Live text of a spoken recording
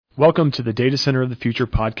Welcome to the Data Center of the Future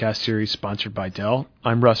podcast series sponsored by Dell.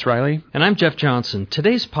 I'm Russ Riley. And I'm Jeff Johnson.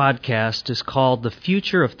 Today's podcast is called The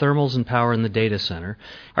Future of Thermals and Power in the Data Center.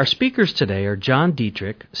 Our speakers today are John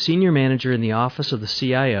Dietrich, Senior Manager in the Office of the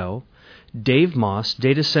CIO, Dave Moss,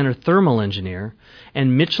 Data Center Thermal Engineer,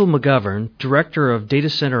 and Mitchell McGovern, Director of Data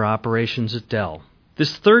Center Operations at Dell.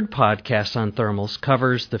 This third podcast on thermals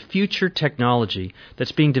covers the future technology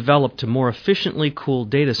that's being developed to more efficiently cool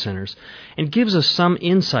data centers and gives us some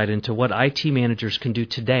insight into what IT managers can do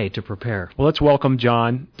today to prepare. Well, let's welcome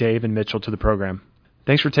John, Dave, and Mitchell to the program.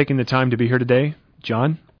 Thanks for taking the time to be here today.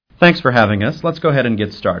 John? Thanks for having us. Let's go ahead and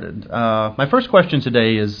get started. My first question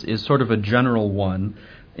today is sort of a general one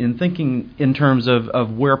in thinking in terms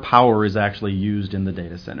of where power is actually used in the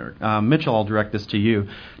data center. Mitchell, I'll direct this to you.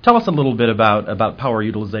 Tell us a little bit about power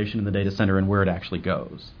utilization in the data center and where it actually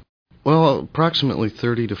goes. Well, approximately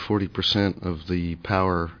 30 to 40% of the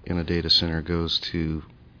power in a data center goes to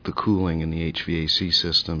the cooling and the HVAC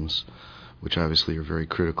systems, which obviously are very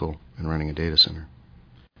critical in running a data center.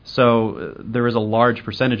 So there is a large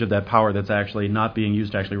percentage of that power that's actually not being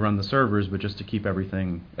used to actually run the servers, but just to keep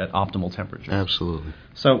everything at optimal temperature. Absolutely.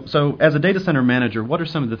 So as a data center manager, what are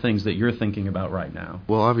some of the things that you're thinking about right now?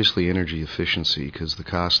 Well, obviously energy efficiency, because the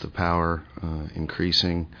cost of power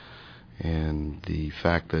increasing, and the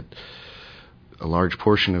fact that a large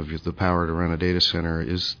portion of the power to run a data center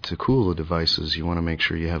is to cool the devices. You want to make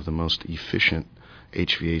sure you have the most efficient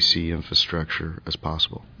HVAC infrastructure as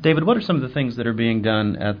possible. David, what are some of the things that are being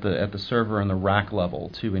done at the server and the rack level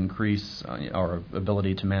to increase our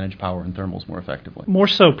ability to manage power and thermals more effectively? More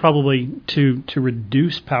so probably to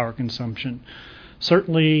reduce power consumption.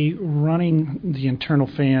 Certainly running the internal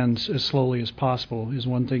fans as slowly as possible is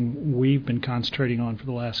one thing we've been concentrating on for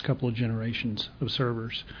the last couple of generations of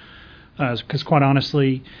servers. Because quite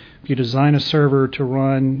honestly, if you design a server to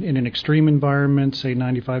run in an extreme environment, say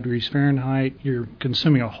 95 degrees Fahrenheit, you're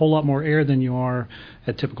consuming a whole lot more air than you are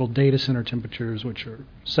at typical data center temperatures, which are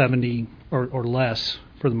 70 or less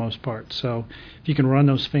for the most part. So if you can run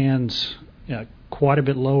those fans quite a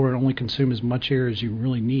bit lower and only consume as much air as you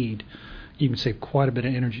really need, you can save quite a bit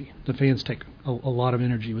of energy. The fans take a lot of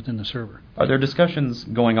energy within the server. Are there discussions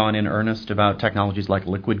going on in earnest about technologies like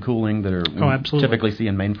liquid cooling that we typically see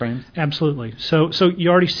in mainframes? Absolutely. So you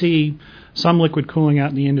already see some liquid cooling out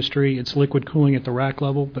in the industry. It's liquid cooling at the rack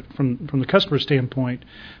level, but from the customer standpoint,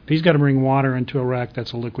 if he's got to bring water into a rack,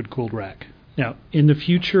 that's a liquid-cooled rack. Now, in the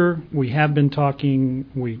future, we have been talking,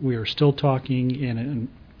 we are still talking, and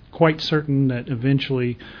quite certain that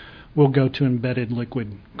eventually we'll go to embedded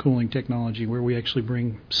liquid cooling technology where we actually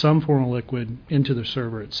bring some form of liquid into the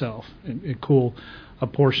server itself and cool a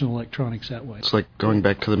portion of electronics that way. It's like going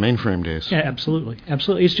back to the mainframe days. Yeah, absolutely.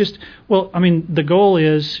 Absolutely. It's just, the goal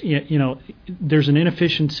is, there's an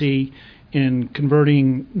inefficiency in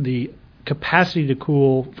converting the capacity to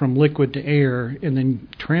cool from liquid to air and then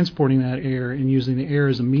transporting that air and using the air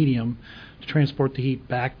as a medium to transport the heat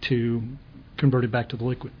convert it back to the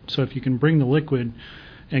liquid. So if you can bring the liquid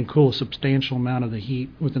and cool a substantial amount of the heat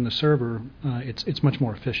within the server, it's much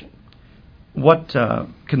more efficient. What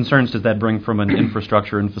concerns does that bring from an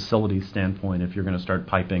infrastructure and facilities standpoint if you're going to start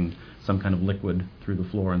piping some kind of liquid through the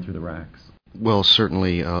floor and through the racks? Well,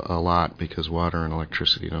 certainly a lot, because water and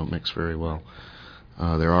electricity don't mix very well.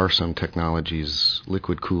 There are some technologies,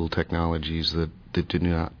 liquid-cooled technologies, that do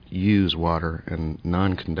not use water and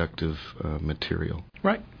non-conductive material.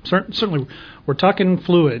 Right. Certainly. We're talking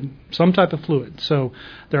fluid, some type of fluid. So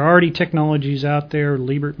there are already technologies out there.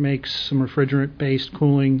 Liebert makes some refrigerant-based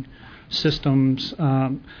cooling systems.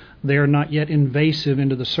 They are not yet invasive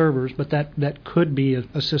into the servers, but that could be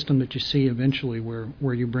a system that you see eventually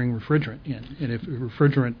where you bring refrigerant in. And if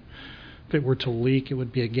it were to leak, it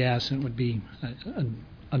would be a gas, and it would be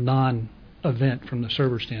a non-event from the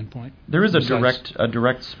server standpoint. There is a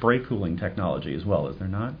direct spray cooling technology as well, is there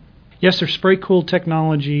not? Yes, there's spray cooled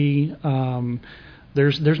technology.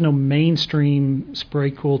 There's no mainstream spray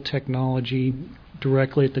cooled technology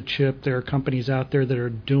directly at the chip. There are companies out there that are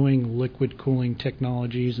doing liquid cooling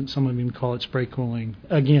technologies, and some of them even call it spray cooling.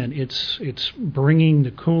 Again, it's bringing the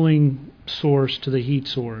cooling source to the heat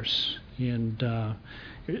source, and a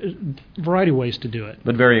variety of ways to do it.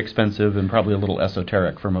 But very expensive and probably a little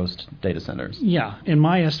esoteric for most data centers. Yeah, in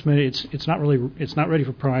my estimate, it's not ready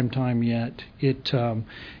for prime time yet.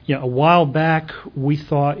 A while back we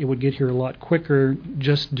thought it would get here a lot quicker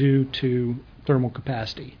just due to thermal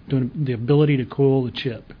capacity, the ability to cool the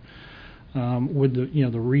chip. With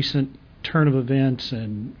the recent turn of events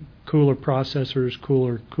and cooler processors,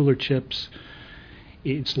 cooler chips,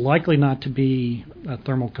 It's likely not to be a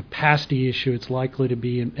thermal capacity issue. It's likely to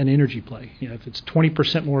be an energy play. If it's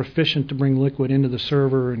 20% more efficient to bring liquid into the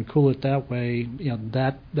server and cool it that way,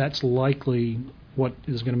 that's likely what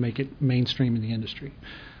is going to make it mainstream in the industry.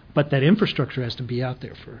 But that infrastructure has to be out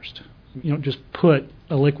there first. You don't just put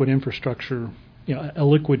a liquid infrastructure, a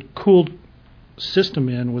liquid cooled system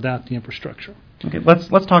in without the infrastructure. Okay,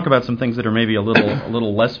 let's talk about some things that are maybe a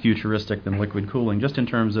little less futuristic than liquid cooling, just in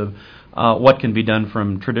terms of what can be done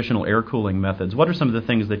from traditional air cooling methods. What are some of the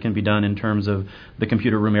things that can be done in terms of the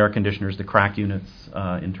computer room air conditioners, the crack units,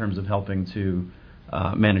 in terms of helping to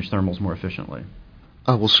manage thermals more efficiently?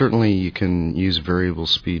 Well, certainly you can use variable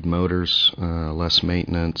speed motors, less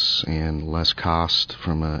maintenance and less cost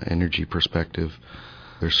from an energy perspective.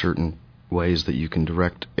 There's certain ways that you can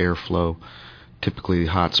direct airflow. Typically,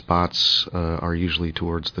 hot spots are usually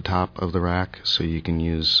towards the top of the rack, so you can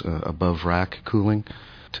use above rack cooling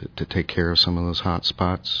to take care of some of those hot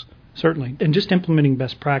spots. Certainly, and just implementing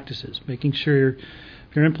best practices, making sure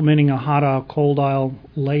if you're implementing a hot aisle, cold aisle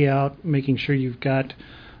layout, making sure you've got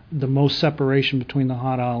the most separation between the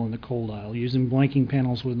hot aisle and the cold aisle, using blanking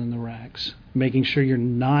panels within the racks, making sure you're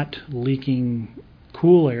not leaking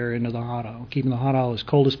cool air into the hot aisle, keeping the hot aisle as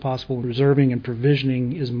cold as possible, reserving and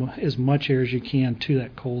provisioning as much air as you can to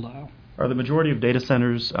that cold aisle. Are the majority of data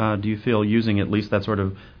centers, do you feel, using at least that sort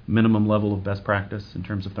of minimum level of best practice in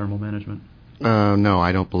terms of thermal management? No,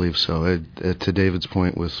 I don't believe so. To David's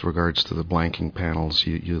point with regards to the blanking panels,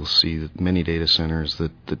 you'll see that many data centers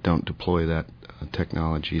that don't deploy that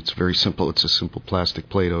technology. It's very simple. It's a simple plastic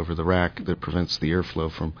plate over the rack that prevents the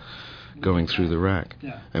airflow from going through the rack,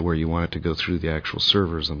 and where you want it to go through the actual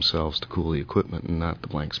servers themselves to cool the equipment and not the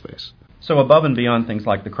blank space. So above and beyond things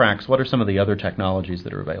like the cracks, what are some of the other technologies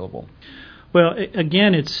that are available? Well,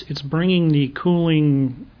 again, it's bringing the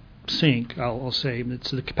cooling sink, I'll say.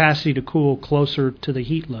 It's the capacity to cool closer to the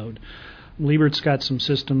heat load. Liebert's got some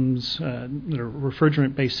systems that are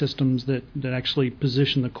refrigerant-based systems that actually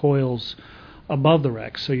position the coils above the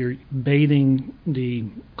rack, so you're bathing the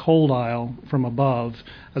cold aisle from above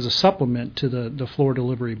as a supplement to the floor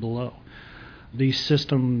delivery below. These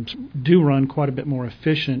systems do run quite a bit more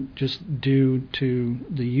efficient just due to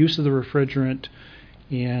the use of the refrigerant,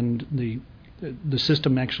 and the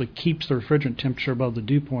system actually keeps the refrigerant temperature above the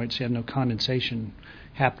dew point, so you have no condensation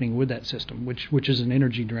happening with that system, which is an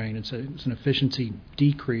energy drain. It's an efficiency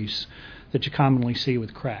decrease that you commonly see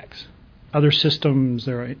with cracks. Other systems,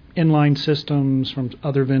 there are inline systems from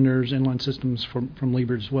other vendors, inline systems from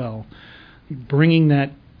Liebert as well. Bringing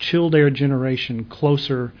that chilled air generation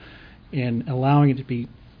closer and allowing it to be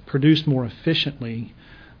produced more efficiently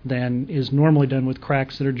than is normally done with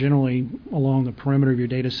cracks that are generally along the perimeter of your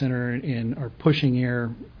data center and are pushing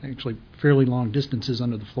air actually fairly long distances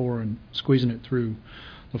under the floor and squeezing it through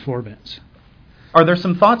the floor vents. Are there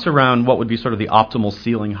some thoughts around what would be sort of the optimal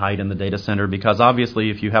ceiling height in the data center? Because obviously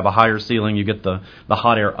if you have a higher ceiling, you get the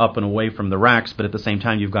hot air up and away from the racks, but at the same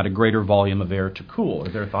time you've got a greater volume of air to cool. Are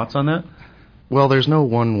there thoughts on that? Well, there's no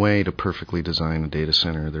one way to perfectly design a data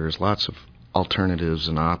center. There's lots of alternatives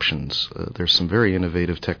and options. There's some very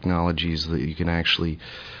innovative technologies that you can actually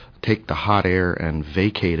take the hot air and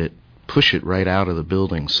vacate it, push it right out of the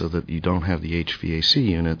building so that you don't have the HVAC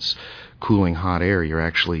units cooling hot air. You're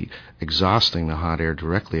actually exhausting the hot air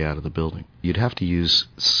directly out of the building. You'd have to use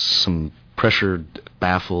some pressured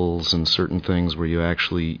baffles and certain things where you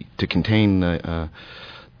actually, to contain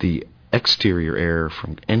the exterior air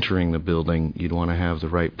from entering the building, you'd want to have the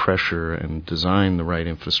right pressure and design the right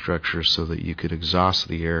infrastructure so that you could exhaust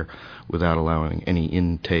the air without allowing any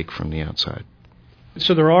intake from the outside.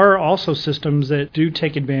 So there are also systems that do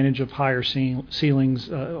take advantage of higher ceilings,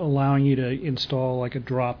 allowing you to install like a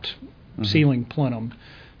dropped ceiling plenum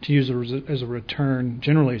to use as a return.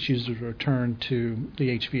 Generally, it's used as a return to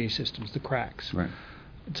the HVAC systems, the cracks. Right.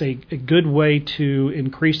 It's a good way to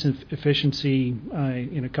increase efficiency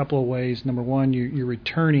in a couple of ways. Number one, you're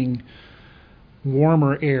returning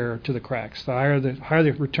warmer air to the cracks. The higher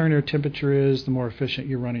the return air temperature is, the more efficient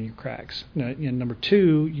you're running your cracks. And number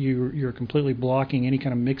two, you're completely blocking any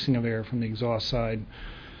kind of mixing of air from the exhaust side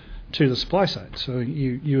to the supply side. So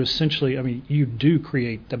you essentially, you do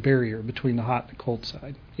create the barrier between the hot and the cold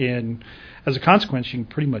side. And as a consequence, you can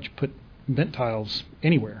pretty much put vent tiles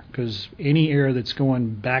anywhere, because any air that's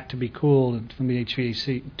going back to be cooled from the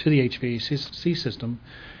HVAC to the HVAC system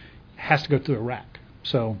has to go through a rack.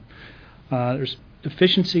 So there's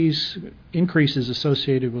efficiencies, increases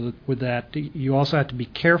associated with that. You also have to be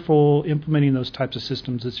careful implementing those types of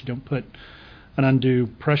systems that you don't put an undue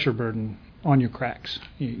pressure burden on your cracks.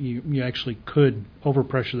 You actually could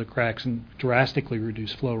overpressure the cracks and drastically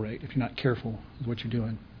reduce flow rate if you're not careful with what you're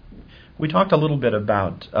doing. We talked a little bit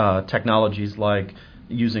about technologies like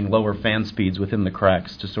using lower fan speeds within the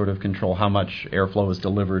cracks to sort of control how much airflow is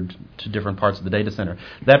delivered to different parts of the data center.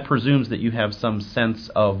 That presumes that you have some sense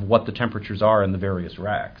of what the temperatures are in the various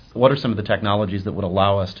racks. What are some of the technologies that would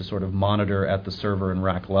allow us to sort of monitor at the server and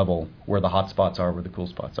rack level where the hot spots are, where the cool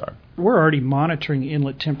spots are? We're already monitoring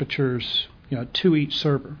inlet temperatures, to each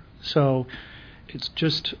server. So it's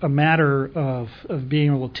just a matter of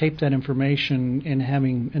being able to tape that information and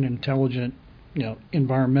having an intelligent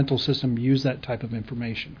environmental system use that type of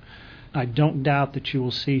information. I don't doubt that you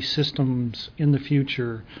will see systems in the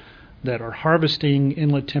future that are harvesting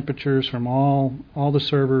inlet temperatures from all the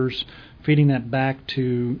servers, feeding that back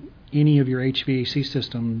to any of your HVAC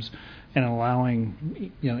systems, and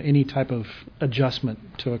allowing any type of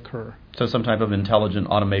adjustment to occur. So some type of intelligent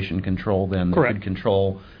automation control then that could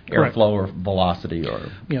control airflow or velocity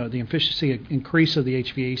or the efficiency increase of the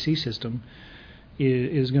HVAC system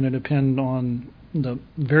is going to depend on the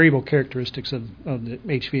variable characteristics of the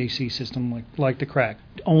HVAC system, like the crack.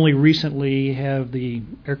 Only recently have the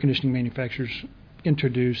air conditioning manufacturers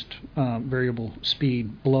introduced variable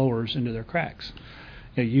speed blowers into their cracks.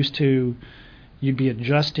 Used to, you'd be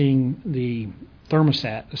adjusting the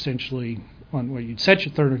thermostat essentially on where you'd set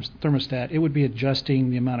your thermostat. It would be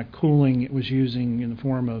adjusting the amount of cooling it was using in the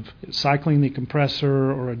form of cycling the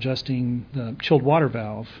compressor or adjusting the chilled water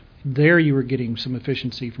valve. There you were getting some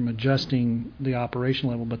efficiency from adjusting the operation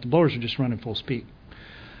level, but the blowers are just running full speed.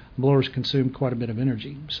 Blowers consume quite a bit of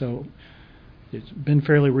energy. So it's been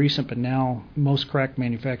fairly recent, but now most crack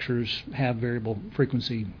manufacturers have variable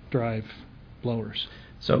frequency drive blowers.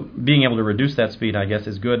 So being able to reduce that speed, I guess,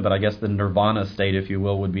 is good, but I guess the nirvana state, if you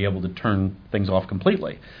will, would be able to turn things off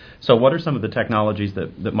completely. So what are some of the technologies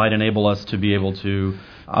that might enable us to be able to,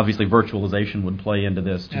 obviously virtualization would play into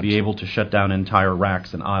this, to be able to shut down entire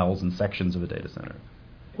racks and aisles and sections of a data center?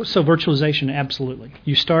 So virtualization, absolutely.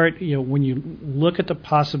 You start, when you look at the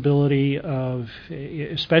possibility of,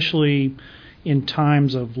 especially in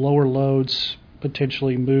times of lower loads,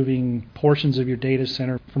 potentially moving portions of your data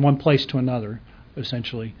center from one place to another,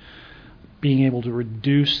 essentially, being able to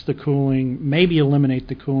reduce the cooling, maybe eliminate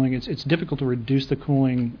the cooling. It's difficult to reduce the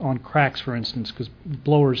cooling on cracks, for instance, because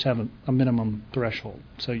blowers have a minimum threshold,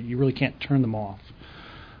 so you really can't turn them off.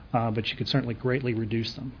 But you could certainly greatly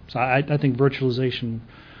reduce them. So I think virtualization,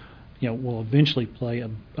 will eventually play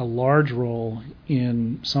a large role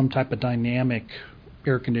in some type of dynamic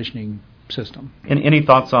air conditioning system. Any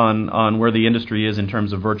thoughts on where the industry is in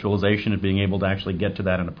terms of virtualization and being able to actually get to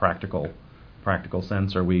that in a practical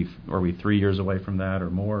sense? Are we 3 years away from that,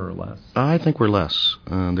 or more or less? I think we're less.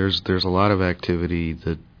 There's a lot of activity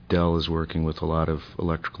that Dell is working with a lot of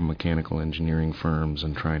electrical mechanical engineering firms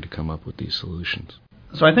and trying to come up with these solutions.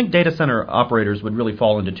 So I think data center operators would really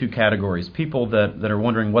fall into two categories: people that are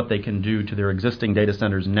wondering what they can do to their existing data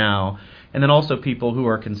centers now, and then also people who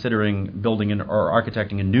are considering building or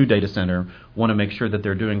architecting a new data center, want to make sure that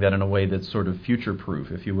they're doing that in a way that's sort of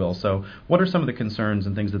future-proof, if you will. So what are some of the concerns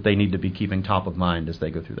and things that they need to be keeping top of mind as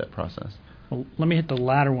they go through that process? Well, let me hit the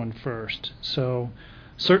latter one first. So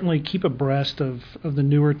certainly keep abreast of the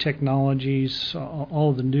newer technologies,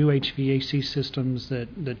 all of the new HVAC systems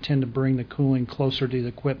that tend to bring the cooling closer to the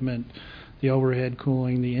equipment, the overhead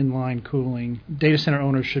cooling, the inline cooling. Data center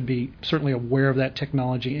owners should be certainly aware of that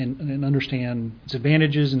technology and understand its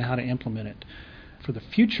advantages and how to implement it. For the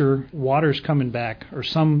future, water's coming back, or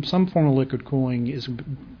some form of liquid cooling is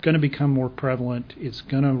going to become more prevalent. It's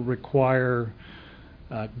going to require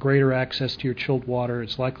greater access to your chilled water.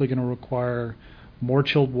 It's likely going to require more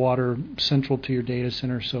chilled water central to your data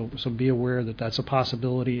center, so be aware that that's a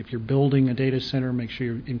possibility. If you're building a data center, make sure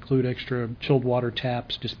you include extra chilled water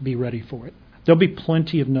taps. Just be ready for it. There'll be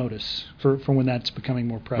plenty of notice for when that's becoming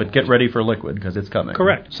more prevalent. But get ready for liquid, because it's coming.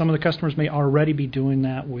 Correct. Some of the customers may already be doing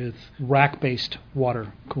that with rack-based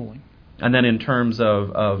water cooling. And then in terms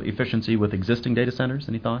of efficiency with existing data centers,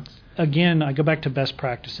 any thoughts? Again, I go back to best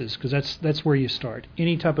practices, because that's where you start.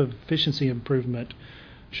 Any type of efficiency improvement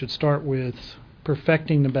should start with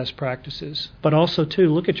perfecting the best practices. But also,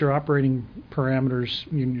 too, look at your operating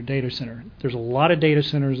parameters in your data center. There's a lot of data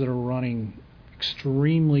centers that are running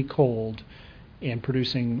extremely cold and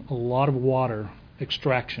producing a lot of water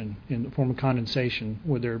extraction in the form of condensation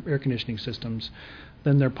with their air conditioning systems.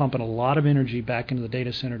 Then they're pumping a lot of energy back into the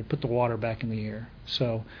data center to put the water back in the air.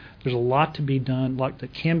 So there's a lot to be done, lot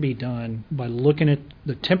that can be done by looking at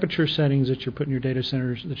the temperature settings that you're putting your data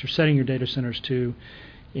centers, that you're setting your data centers to,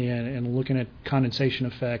 and looking at condensation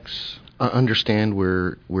effects. Understand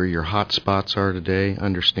where your hot spots are today.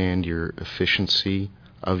 Understand your efficiency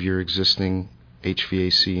of your existing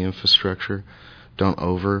HVAC infrastructure. Don't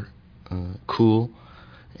over cool,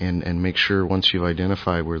 and make sure once you've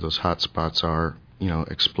identified where those hot spots are,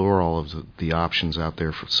 explore all of the options out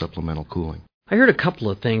there for supplemental cooling. I heard a couple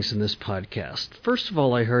of things in this podcast. First of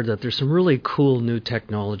all, I heard that there's some really cool new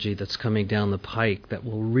technology that's coming down the pike that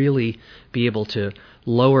will really be able to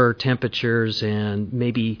lower temperatures and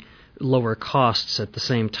maybe lower costs at the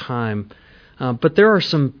same time. But there are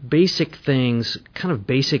some basic things, kind of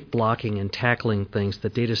basic blocking and tackling things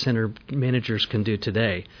that data center managers can do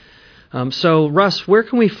today. So, Russ, where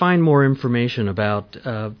can we find more information about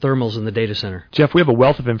thermals in the data center? Jeff, we have a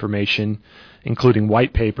wealth of information, including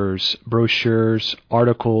white papers, brochures,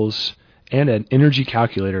 articles, and an energy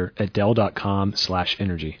calculator at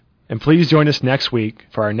dell.com/energy. And please join us next week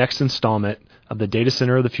for our next installment of the Data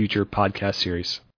Center of the Future podcast series.